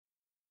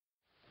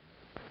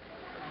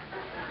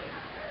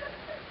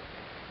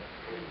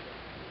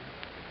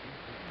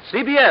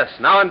CBS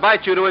now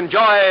invites you to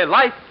enjoy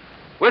Life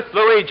with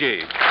Luigi.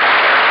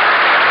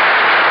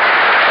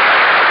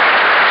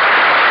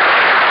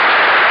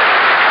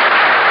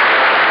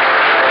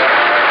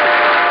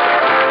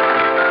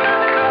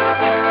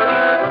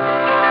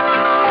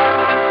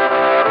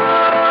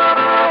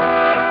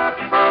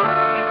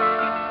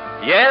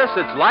 Yes,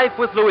 it's Life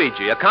with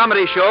Luigi, a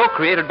comedy show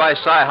created by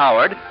Cy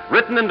Howard,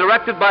 written and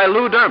directed by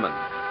Lou Derman,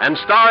 and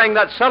starring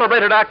that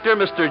celebrated actor,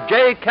 Mr.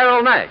 J.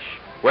 Carroll Nash,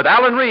 with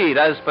Alan Reed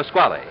as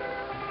Pasquale.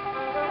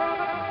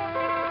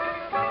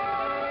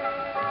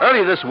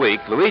 Early this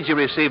week, Luigi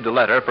received a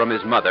letter from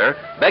his mother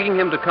begging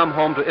him to come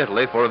home to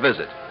Italy for a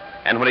visit.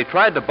 And when he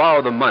tried to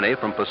borrow the money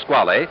from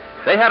Pasquale,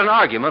 they had an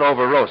argument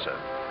over Rosa,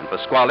 and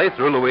Pasquale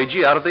threw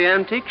Luigi out of the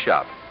antique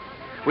shop.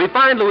 We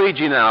find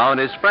Luigi now in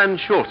his friend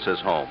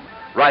Schultz's home,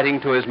 writing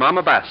to his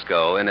Mama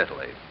Basco in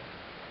Italy.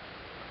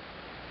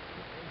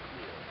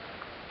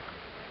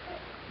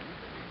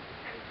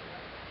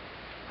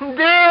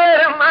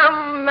 Dear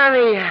Mamma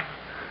Mia.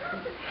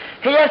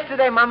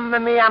 Yesterday, Mamma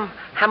Mia,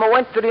 I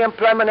went to the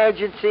employment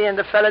agency and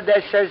the fella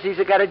there says he's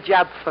got a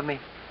job for me.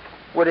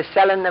 We're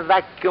selling the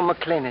vacuum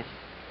cleaners.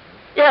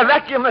 Yeah,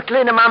 vacuum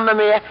cleaner, Mamma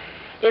Mia.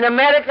 In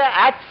America,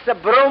 that's a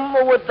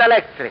broom with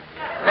electric.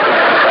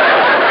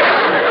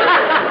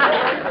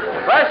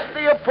 First,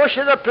 you push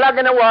the plug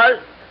in the wall,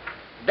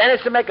 then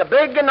it's to make a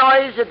big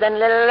noise, then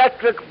the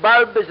electric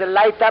bulb is a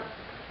light up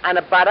on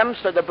the bottom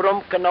so the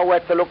broom can know where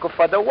to look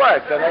for the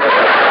work.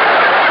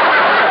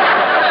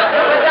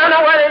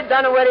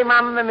 Don't worry,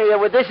 Mamma Mia.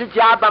 With this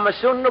job, I'm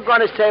soon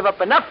going to save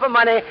up enough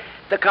money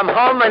to come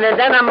home, and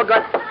then I'm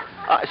going to...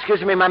 Oh,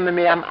 excuse me, Mamma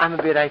Mia, I'm going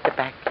to be right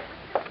back.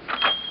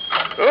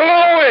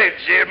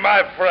 Luigi,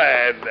 my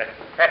friend.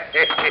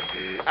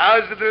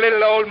 How's the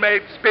little old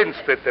maid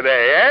spinster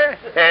today, eh?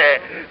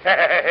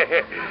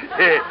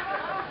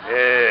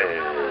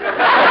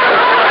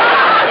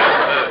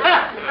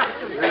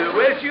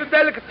 Where's your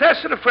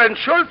delicatessen friend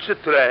Schultz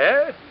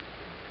today, eh?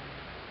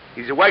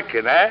 He's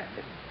working, eh?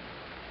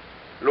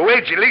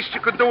 Luigi, least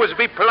you can do is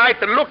be polite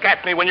and look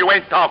at me when you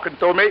ain't talking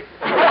to me.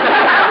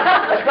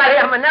 Pasquale,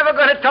 I'm never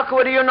going to talk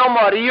with you no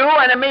more. You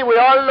and me, we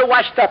all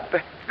washed up.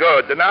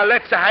 Good. Now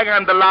let's hang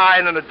on the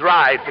line and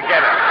dry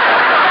together.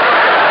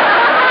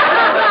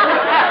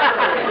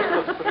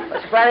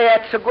 Pasquale,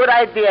 that's a good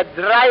idea.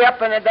 Dry up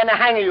and then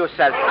hang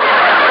yourself.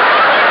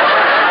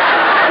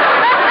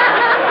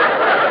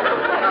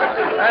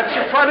 That's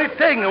a funny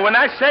thing. When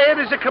I say it,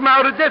 does it come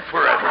out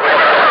different?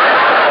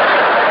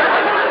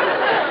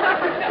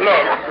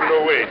 Look,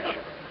 Luigi,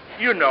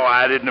 you know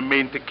I didn't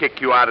mean to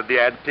kick you out of the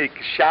antique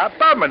shop.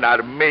 I'm not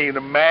a mean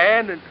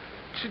man. And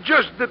it's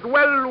just that,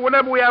 well,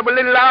 whenever we have a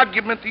little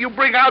argument, you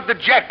bring out the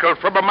Jekyll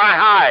from my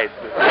hide.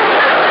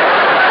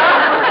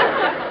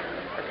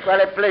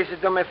 Pasquale, please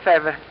do me a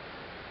favor.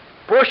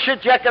 Push your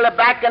Jekyll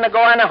back and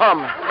go on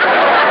home.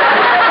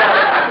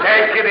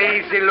 Take it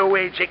easy,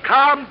 Luigi.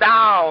 Calm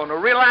down.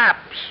 Relax.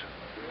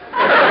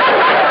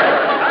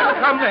 I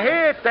come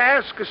here to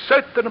ask a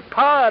certain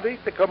party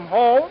to come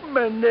home,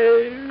 and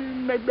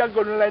maybe I'm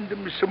going to lend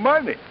him some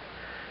money.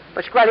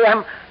 Pasquale,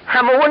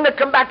 I wouldn't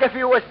come back if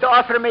you was to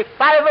offer me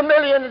 $5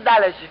 million.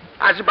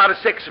 How's about a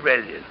 $6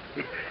 million?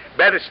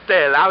 Better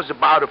still, how's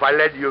about if I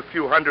lend you a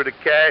few hundred of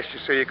cash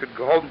so you could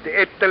go home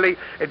to Italy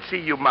and see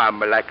your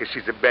mama like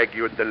she's a beg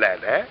you in the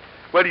land, eh?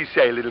 What do you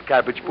say, little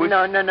cabbage puss?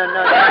 No. I'm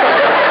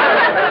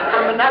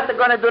not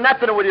going to do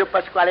nothing with you,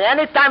 Pasquale.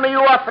 Anytime you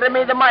offer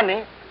me the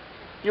money,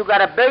 you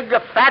got a big,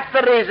 fat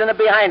reason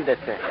behind it.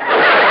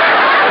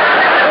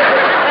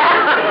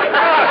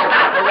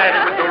 Already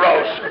with the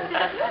Rosa.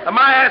 Am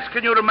I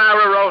asking you to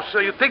marry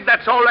Rosa? You think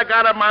that's all I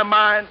got on my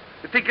mind?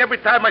 You think every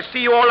time I see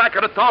you, all I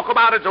can talk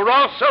about is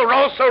Rosa? You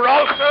call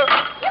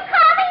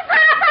me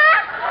Papa?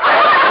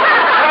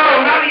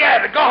 No, not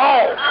yet. Go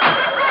home.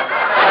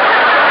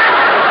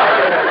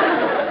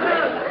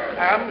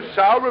 I'm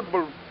sorry,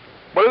 but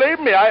believe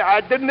me, I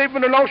didn't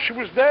even know she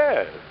was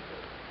there.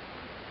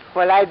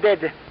 Well, I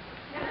did.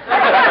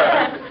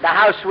 The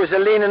house was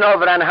leaning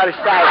over on her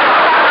side.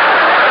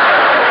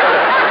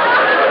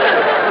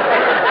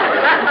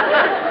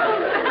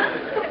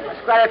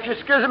 Well, if you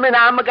excuse me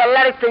now, I've got a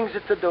lot of things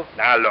to do.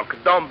 Now, look,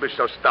 don't be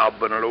so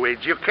stubborn,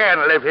 Luigi. You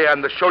can't live here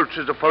on the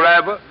Schultzes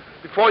forever.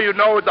 Before you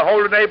know it, the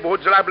whole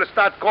neighborhood's liable to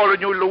start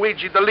calling you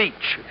Luigi the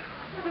Leech.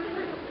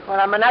 Well,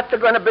 I'm not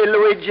going to be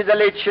Luigi the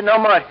Leech no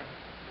more.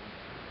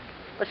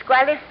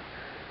 Pasquale,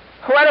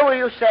 what will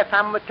you say if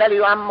I'm going to tell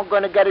you I'm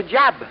going to get a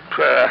job?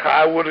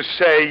 I would have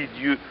said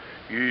you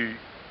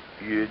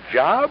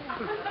job?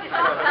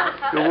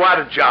 What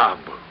a job?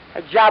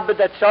 A job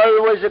that's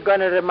always going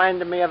to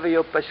remind me of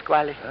you,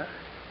 Pasquale. Huh?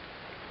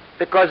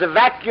 Because the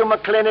vacuum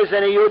cleaners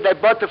and you, they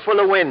both are full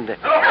of wind.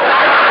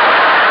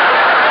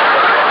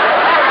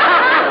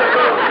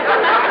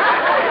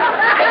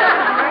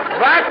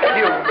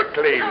 Vacuum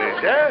cleaners,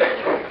 huh?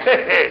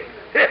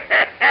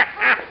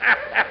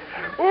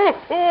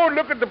 Oh,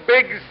 look at the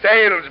big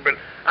salesman.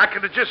 I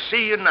can just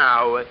see you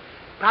now.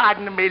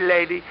 Pardon me,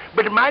 lady,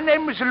 but my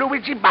name is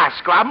Luigi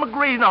Basco. I'm a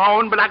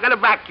greenhorn, but I got a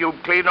vacuum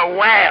cleaner.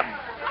 Wham!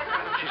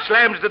 She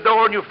slams the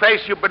door in your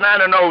face, your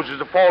banana noses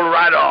will fall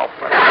right off.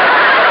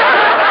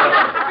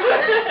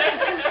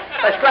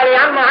 Pasquale,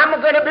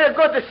 I'm going to be a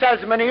good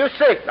salesman, you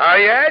see. Oh,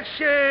 yes?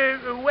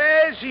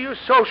 Where's your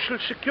Social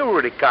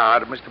Security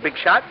card, Mr. Big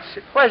Shots?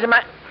 Where's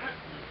my...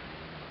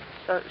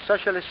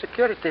 Social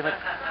Security?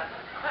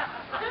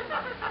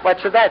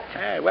 What's that?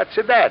 Hey, what's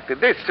that?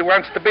 This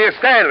wants to be a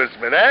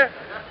salesman, eh?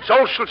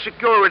 Social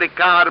Security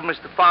card,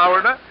 Mr.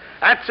 Foreigner.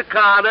 That's a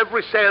card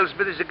every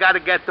salesman has got to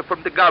get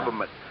from the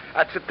government.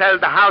 That's to tell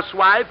the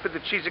housewife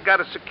that she's got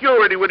a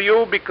security with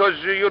you because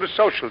you're a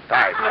social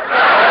type.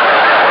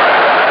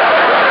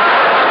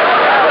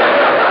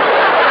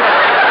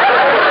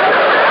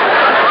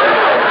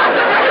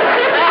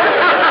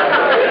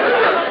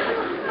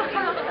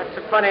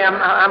 That's funny.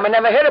 I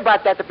never heard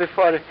about that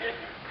before.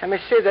 Let me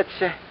see. That's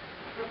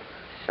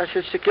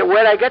Social Security.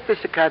 Where I get this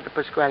card,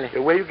 Pasquale?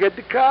 Where you get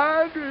the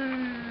card?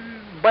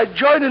 By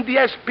joining the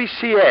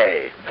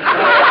SPCA.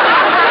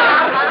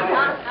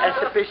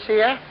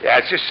 SPCA? Yeah,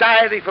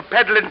 Society for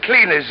Peddling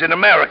Cleaners in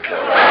America.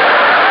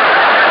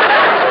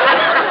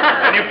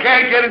 And you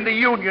can't get in the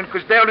union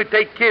because they only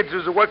take kids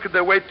who's working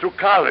their way through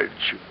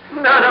college.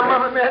 No,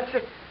 Mama,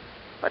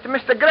 but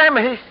Mr. Graham,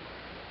 he's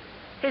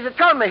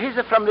told me he's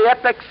from the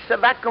Apex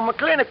Vacuum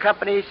Cleaner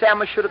Company. He said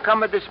I should have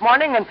come this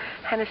morning and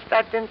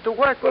start into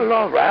work. Well,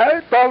 all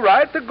right. Then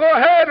go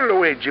ahead,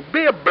 Luigi.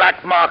 Be a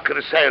black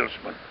market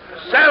salesman.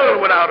 Sell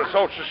without a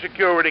Social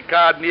Security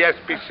card in the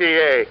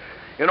SPCA.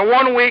 In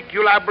 1 week,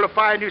 you'll be able to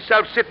find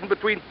yourself sitting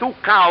between 2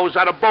 cows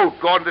on a boat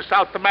going to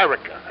South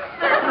America.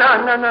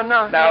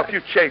 No. Now, if you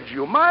change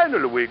your mind,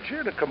 Luigi,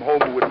 and come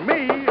home with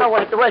me... Oh,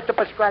 wait,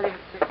 Pasquale.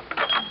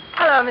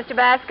 Hello, Mr.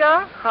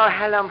 Basco. Oh,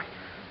 hello.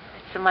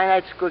 It's my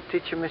night school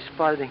teacher, Miss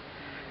Spaulding.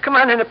 Come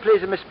on in,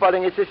 please, Miss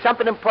Spaulding. It's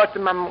something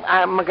important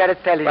I'm going to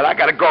tell you. Well, I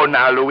got to go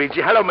now,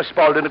 Luigi. Hello, Miss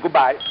Spaulding.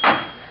 Goodbye.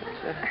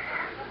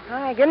 Oh,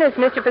 my goodness,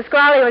 Mr.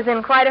 Pasquale was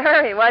in quite a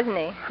hurry, wasn't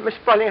he? Miss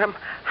Spaulding, I'm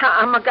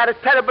got a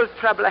terrible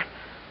trouble.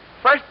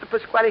 First,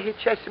 Pasquale, he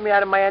chased me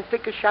out of my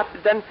antique shop.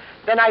 Then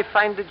I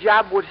find a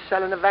job with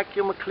selling a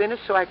vacuum cleaner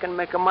so I can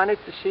make money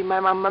to see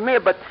my Mamma Mia.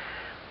 But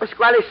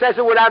Pasquale says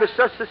that without a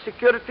Social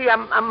Security,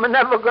 I'm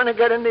never going to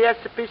get in the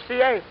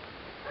SPCA.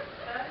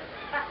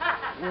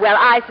 Well,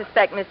 I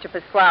suspect Mr.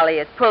 Pasquale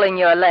is pulling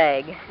your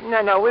leg.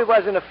 No, we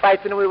wasn't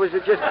fighting. We was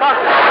just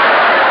talking.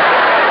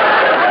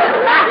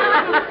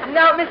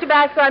 No, Mr.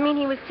 Basco, I mean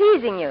he was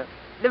teasing you.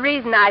 The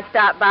reason I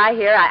stopped by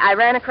here, I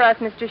ran across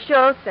Mr.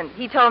 Schultz, and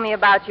he told me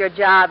about your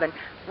job, and,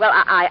 well,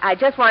 I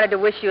just wanted to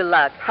wish you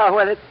luck. Oh,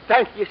 well,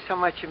 thank you so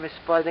much, Miss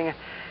Spaulding.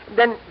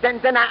 Then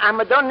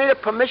I don't need a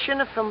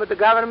permission from the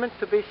government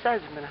to be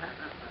salesman, huh?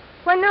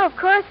 Well, no, of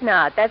course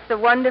not. That's the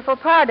wonderful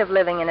part of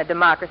living in a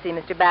democracy,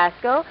 Mr.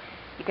 Basco.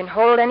 You can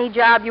hold any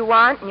job you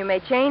want, and you may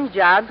change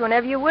jobs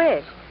whenever you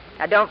wish.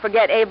 Now, don't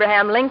forget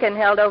Abraham Lincoln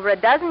held over a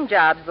dozen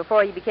jobs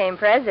before he became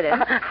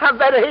president. I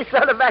bet he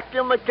saw the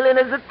vacuum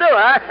cleaners too,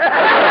 huh?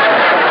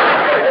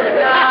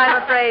 No,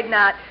 I'm afraid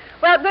not.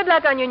 Well, good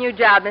luck on your new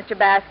job, Mr.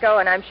 Basco,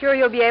 and I'm sure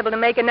you'll be able to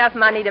make enough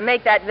money to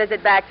make that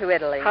visit back to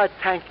Italy. Oh,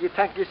 thank you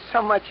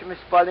so much, Miss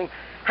Spaulding.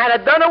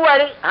 And don't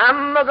worry,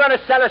 I'm going to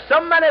sell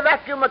so many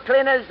vacuum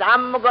cleaners,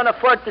 I'm going to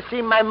afford to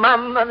see my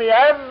Mamma Mia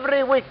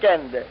every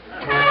weekend.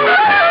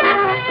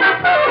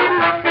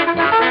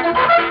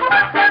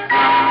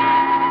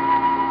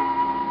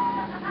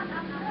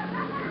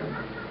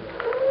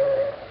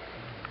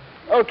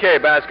 Okay,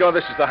 Basco,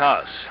 this is the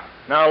house.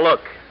 Now,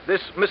 look,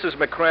 this Mrs.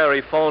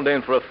 McCrary phoned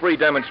in for a free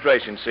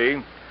demonstration,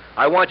 see?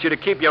 I want you to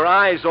keep your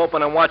eyes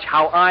open and watch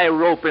how I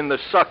rope in the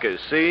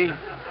suckers, see?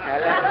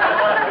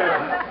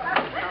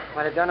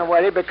 Well, don't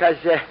worry, because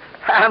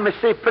I'm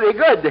see pretty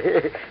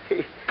good.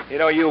 You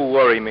know, you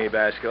worry me,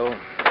 Basco.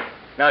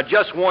 Now,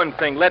 just one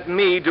thing. Let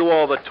me do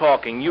all the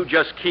talking. You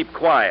just keep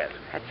quiet.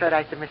 That's all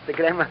right, Mr.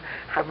 Graham.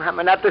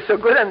 I'm not so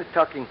good on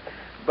talking,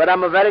 but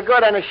I'm very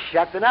good on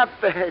shutting up.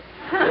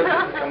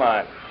 Come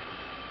on.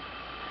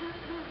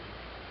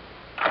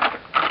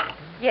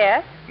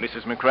 Yes?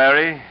 Mrs.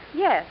 McCrary?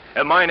 Yes.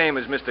 My name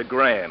is Mr.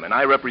 Graham, and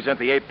I represent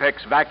the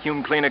Apex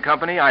Vacuum Cleaner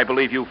Company. I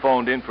believe you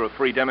phoned in for a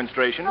free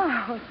demonstration.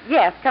 Oh,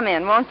 yes. Come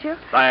in, won't you?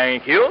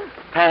 Thank you.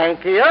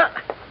 Thank you.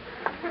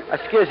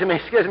 Excuse me.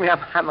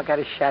 I'm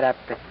going to shut up.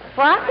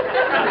 What?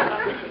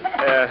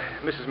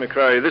 Mrs.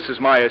 McCrary, this is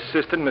my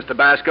assistant, Mr.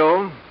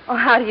 Basco. Oh,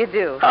 how do you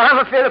do? Oh,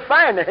 I'm feeling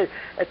fine.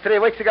 3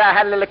 weeks ago, I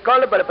had a little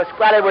cold, but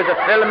Pasquale was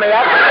filling me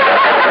up.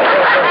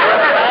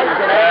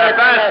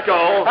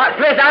 Basco.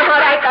 Please, I'm all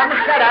right. I'm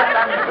shut up.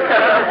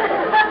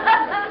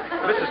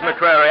 Mrs.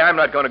 McCrary, I'm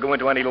not going to go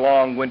into any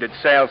long-winded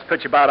sales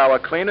pitch about our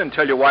cleaner and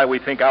tell you why we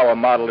think our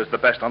model is the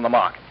best on the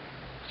market.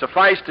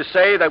 Suffice to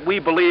say that we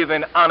believe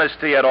in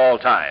honesty at all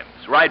times.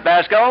 Right,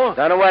 Basco?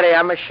 Don't worry,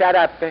 I'm shut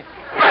up.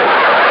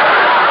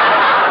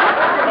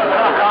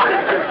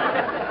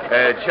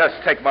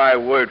 Just take my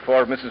word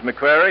for it, Mrs.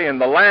 McCrary. In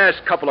the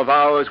last couple of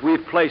hours,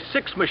 we've placed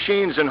 6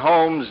 machines in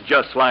homes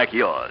just like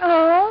yours.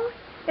 Oh?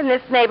 In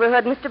this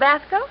neighborhood, Mr.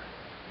 Basco?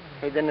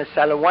 He didn't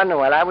sell one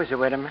while I was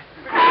with him.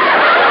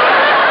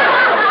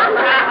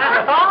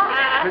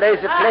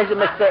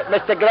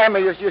 Mr. Graham,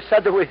 you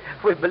said that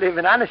we believe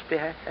in honesty,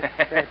 huh?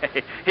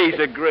 He's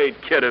a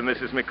great kidder,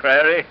 Mrs.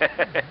 McCrary.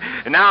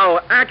 Now,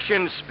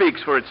 action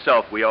speaks for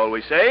itself, we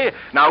always say.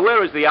 Now,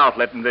 where is the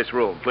outlet in this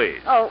room,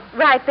 please? Oh,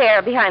 right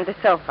there behind the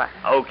sofa.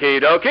 Okie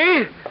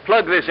dokie.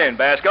 Plug this in,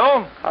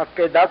 Basco.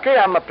 Okay, dokie,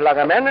 I'm a plug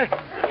him in.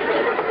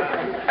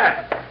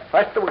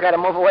 First, we gotta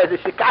move away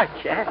this couch,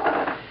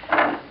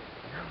 huh?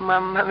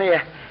 Mamma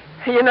mia.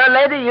 You know,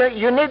 lady,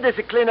 you need this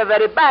cleaner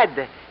very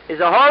bad. There's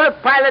a whole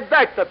pile of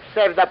dirt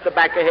saved up the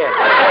back of here.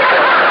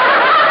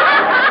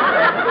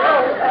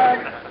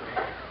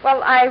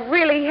 Well, I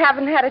really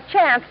haven't had a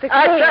chance to clean.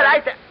 That's all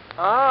right.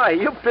 Oh,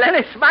 you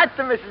plenty smart,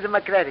 Mrs.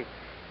 McCready.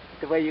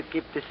 The way you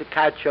keep this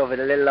couch over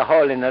the little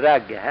hole in the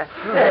rug, huh?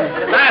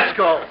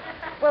 Basco!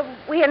 Well,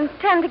 we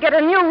intend to get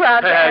a new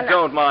rug.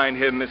 Don't mind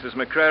him, Mrs.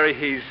 McCrary.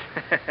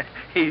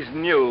 He's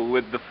new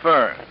with the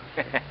firm.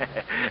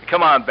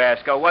 Come on,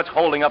 Basco. What's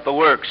holding up the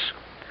works?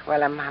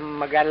 Well, I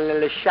got a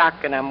little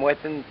shock, and I'm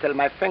waiting until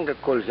my finger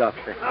cools off.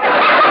 Okay,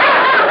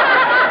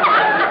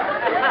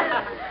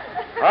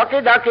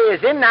 dokie,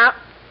 is in now.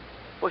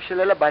 Push a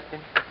little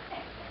button.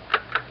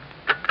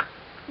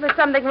 There's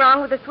something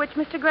wrong with the switch,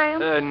 Mr. Graham?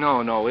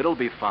 No, it'll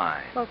be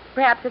fine. Well,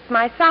 perhaps it's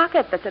my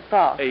socket that's at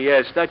fault.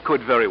 Yes, that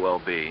could very well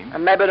be.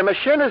 And maybe the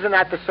machine isn't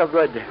that so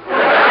good.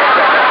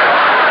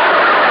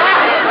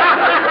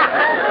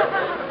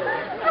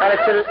 But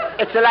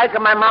it's like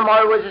my mom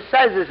always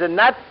says, is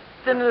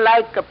nothing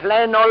like a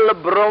plain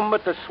old broom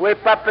to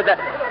sweep up the...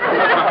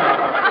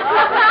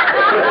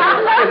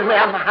 Excuse me,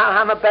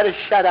 I'm a better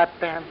shut up,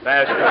 ma'am.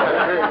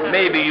 Basco,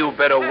 maybe you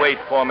better wait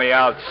for me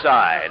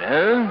outside,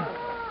 huh?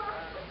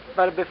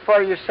 But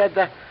before you said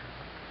that,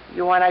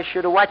 you want I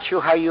should watch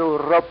you how you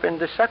rope in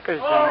the suckers.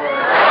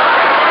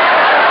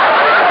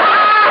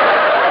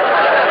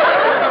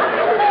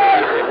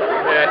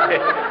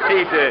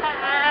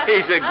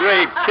 He's a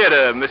great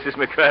kidder, Mrs.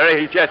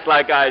 McCrary, just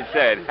like I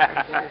said.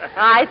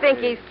 I think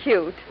he's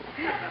cute.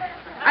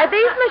 Are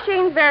these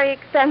machines very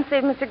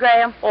expensive, Mr.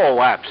 Graham?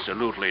 Oh,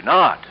 absolutely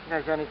not.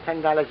 There's only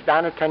 $10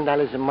 down and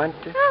 $10 a month.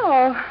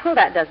 Oh, well,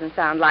 that doesn't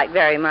sound like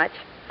very much.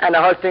 And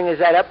the whole thing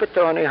is add up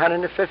to only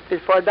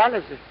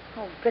 $154.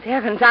 Oh, good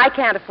heavens, I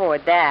can't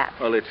afford that.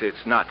 Well,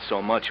 it's not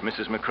so much,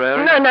 Mrs.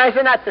 McCrary. No, it's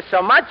not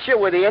so much.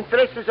 With the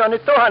interest, it's only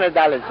 $200.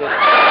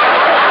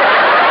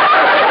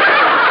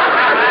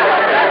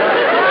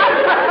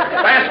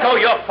 Basco,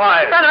 you're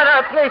fired.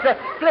 No,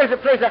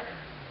 please.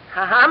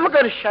 I'm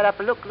going to shut up.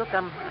 Look,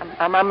 I'm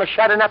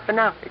shutting up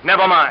now.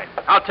 Never mind.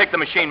 I'll take the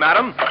machine,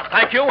 madam.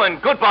 Thank you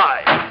and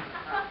goodbye.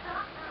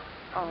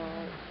 Oh,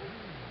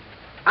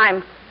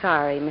 I'm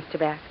sorry, Mr.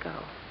 Basco.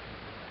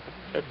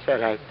 It's all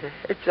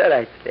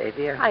right,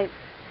 lady. I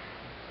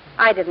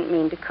didn't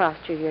mean to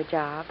cost you your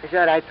job. It's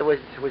all right. It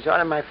was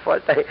all my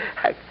fault.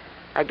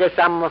 I guess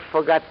I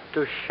forgot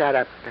to shut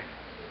up.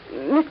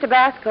 Mr.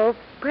 Basco,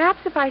 perhaps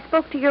if I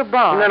spoke to your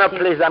boss... No,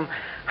 please. I'm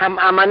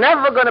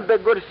never going to be a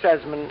good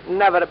salesman.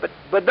 Never.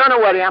 But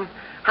don't worry. I'm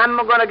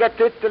going to get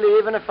to Italy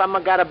even if I'm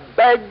got to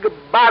beg,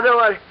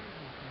 borrow, or...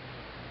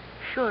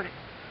 Sure.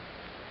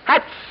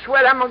 That's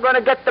where I'm going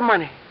to get the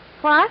money.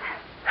 What?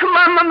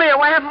 Mamma mia,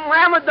 why haven't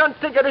I done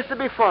think of this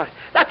before?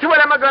 That's where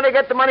I'm going to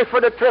get the money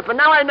for the trip. And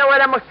now I know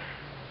where I'm...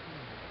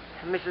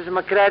 Mrs.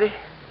 McCready?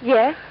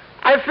 Yes?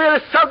 I feel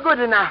so good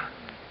now.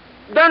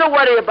 Don't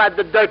worry about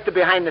the dirt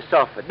behind the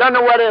sofa. Don't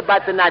worry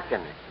about the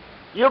nothing.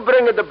 You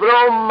bring the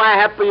broom, I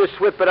help you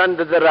sweep it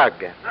under the rug.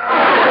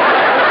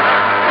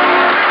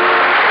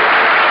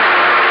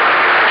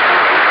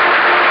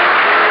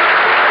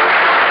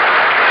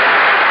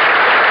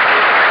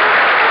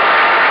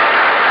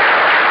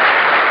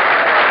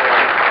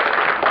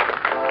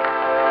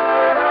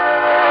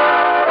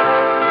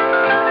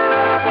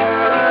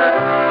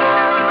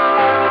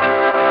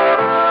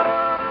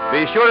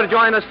 Be sure to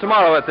join us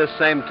tomorrow at this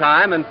same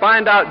time and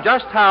find out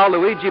just how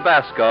Luigi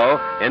Basco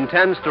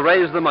intends to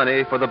raise the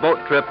money for the boat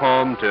trip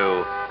home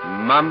to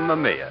Mamma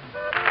Mia.